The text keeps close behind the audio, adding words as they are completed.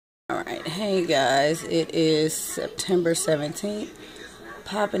Alright, hey guys, it is September 17th.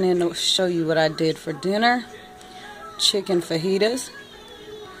 Popping in to show you what I did for dinner. Chicken fajitas.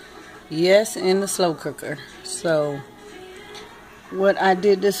 Yes, in the slow cooker. So, what I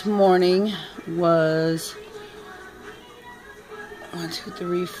did this morning was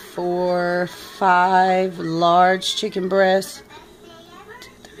 5 large chicken breasts.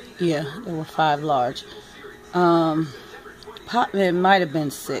 Yeah, there were 5 large. It might have been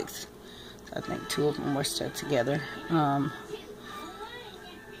 6. I think 2 of them were stuck together. A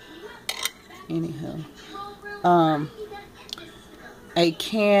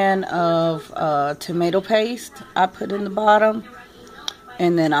can of tomato paste I put in the bottom,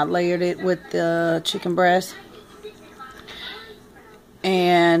 and then I layered it with the chicken breast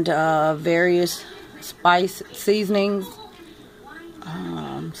and various spice seasonings,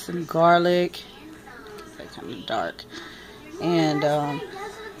 some garlic. That's kind of dark. And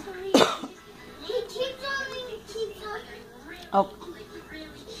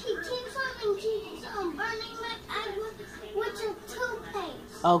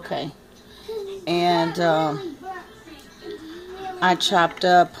okay. And I chopped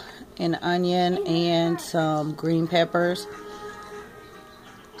up an onion and some green peppers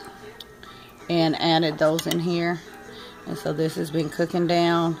and added those in here. And so this has been cooking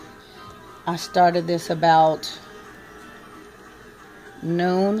down. I started this about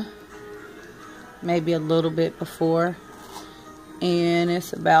noon, maybe a little bit before, and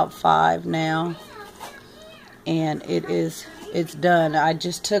it's about 5 now, and it's done. I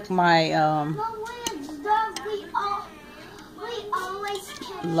just took my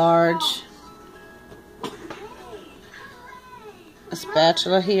large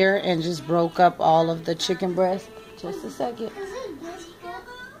spatula here and just broke up all of the chicken breast. Just a second.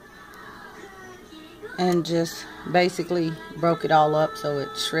 And just basically broke it all up so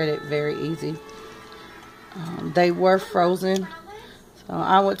it shredded very easy. They were frozen, so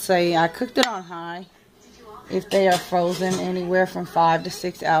I would say I cooked it on high. If they are frozen, anywhere from 5 to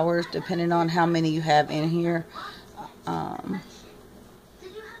 6 hours, depending on how many you have in here.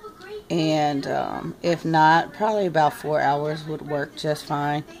 If not, probably about 4 hours would work just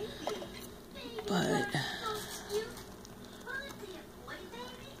fine. But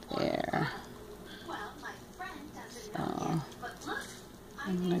there.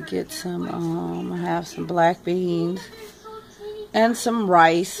 I'm gonna get some, I have some black beans and some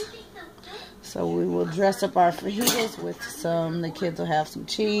rice. So we will dress up our fajitas with the kids will have some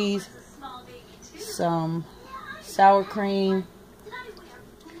cheese, some sour cream,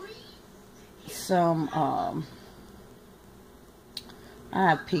 some, I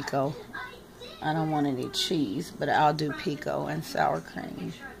have pico. I don't want any cheese, but I'll do pico and sour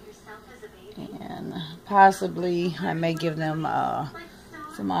cream. And possibly I may give them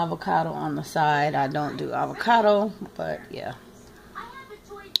some avocado on the side. I don't do avocado, but yeah.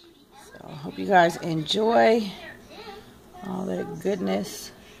 So I hope you guys enjoy all that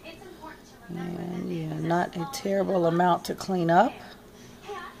goodness. And yeah, not a terrible amount to clean up.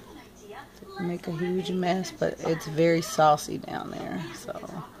 Make a huge mess, but it's very saucy down there. So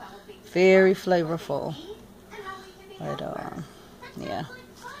very flavorful. But yeah.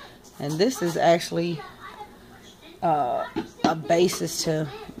 And this is actually a basis to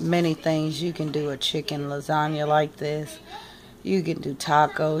many things. You can do a chicken lasagna like this. You can do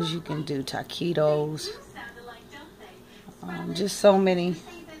tacos. You can do taquitos. Just so many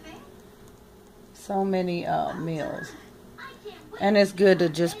meals. And it's good to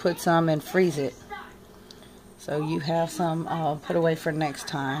just put some and freeze it. So you have some put away for next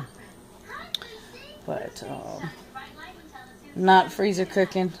time. But not freezer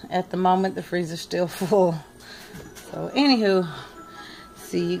cooking at the moment. The freezer's still full. So anywho,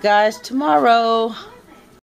 see you guys tomorrow.